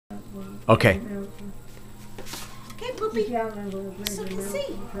Okay. Okay, Poopy. So can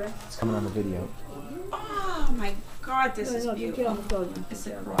see. It's coming on the video. Oh my God, this is beautiful. It's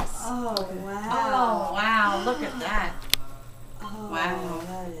a cross. Oh wow. Oh wow, look at that. Oh, wow,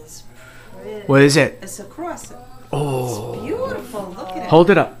 that is pretty. What is it? It's a cross. Oh. It's beautiful. Look at it. Hold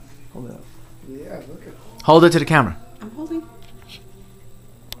it up. Hold it up. Yeah, look at. Hold it to the camera. I'm holding.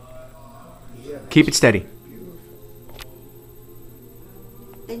 Yeah. Keep it steady. Beautiful.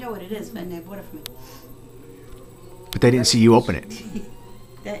 They know what it is, but they bought it for me. But they didn't see you open it.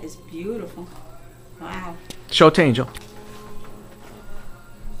 That is beautiful. Wow. Show it to Angel.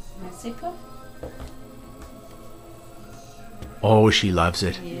 Want to see, Pop? Oh, she loves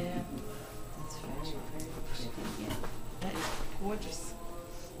it. Yeah. That's very, very pretty. Yeah. That is gorgeous.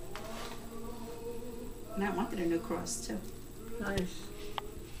 And I wanted a new cross too. Nice.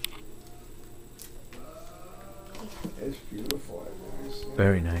 It's beautiful. I mean, it's,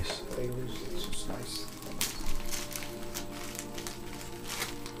 Very nice. It's just nice.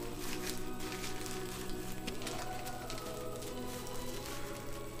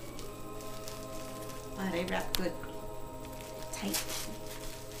 Wow, they wrap good. Tight.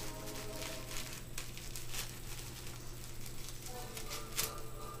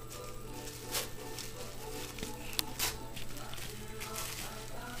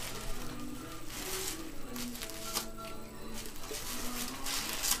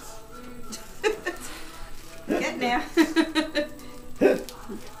 Getting there.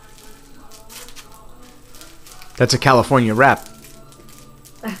 That's a California wrap.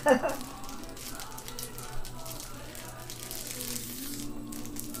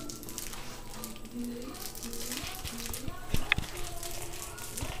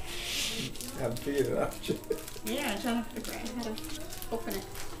 Haven't figured it out yet. Yeah, I'm trying to figure out how to open it.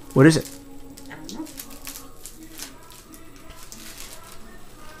 What is it? I don't know.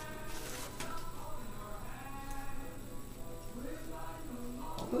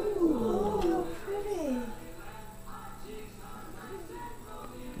 Ooh, pretty.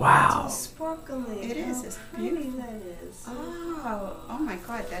 Wow. It's sparkly. It is. How It's pretty beautiful. that is. Oh my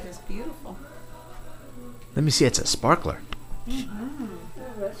God, that is beautiful. Let me see. It's a sparkler.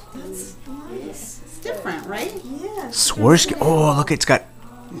 That's nice. It's different, right? Yeah. Swarovski. Oh, look, it's got.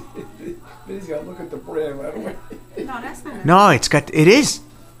 Then he's got to look at the brand right away. No, that's not. No, it's got. It is.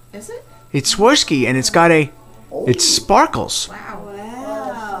 Is it? It's Swarovski, and it's got a. Oh, It sparkles. Wow.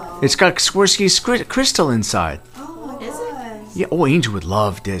 Wow. It's got Swarovski's crystal inside. Oh, Is it? Yeah. Oh, Angel would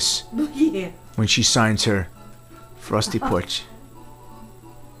love this Yeah. when she signs her frosty porch.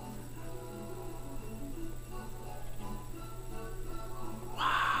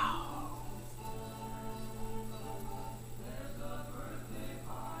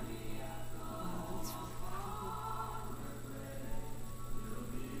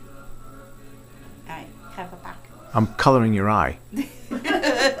 All right, have it back. I'm coloring your eye.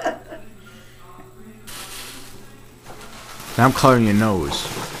 Now I'm coloring your nose.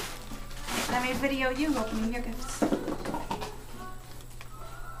 Let me video you opening your gifts.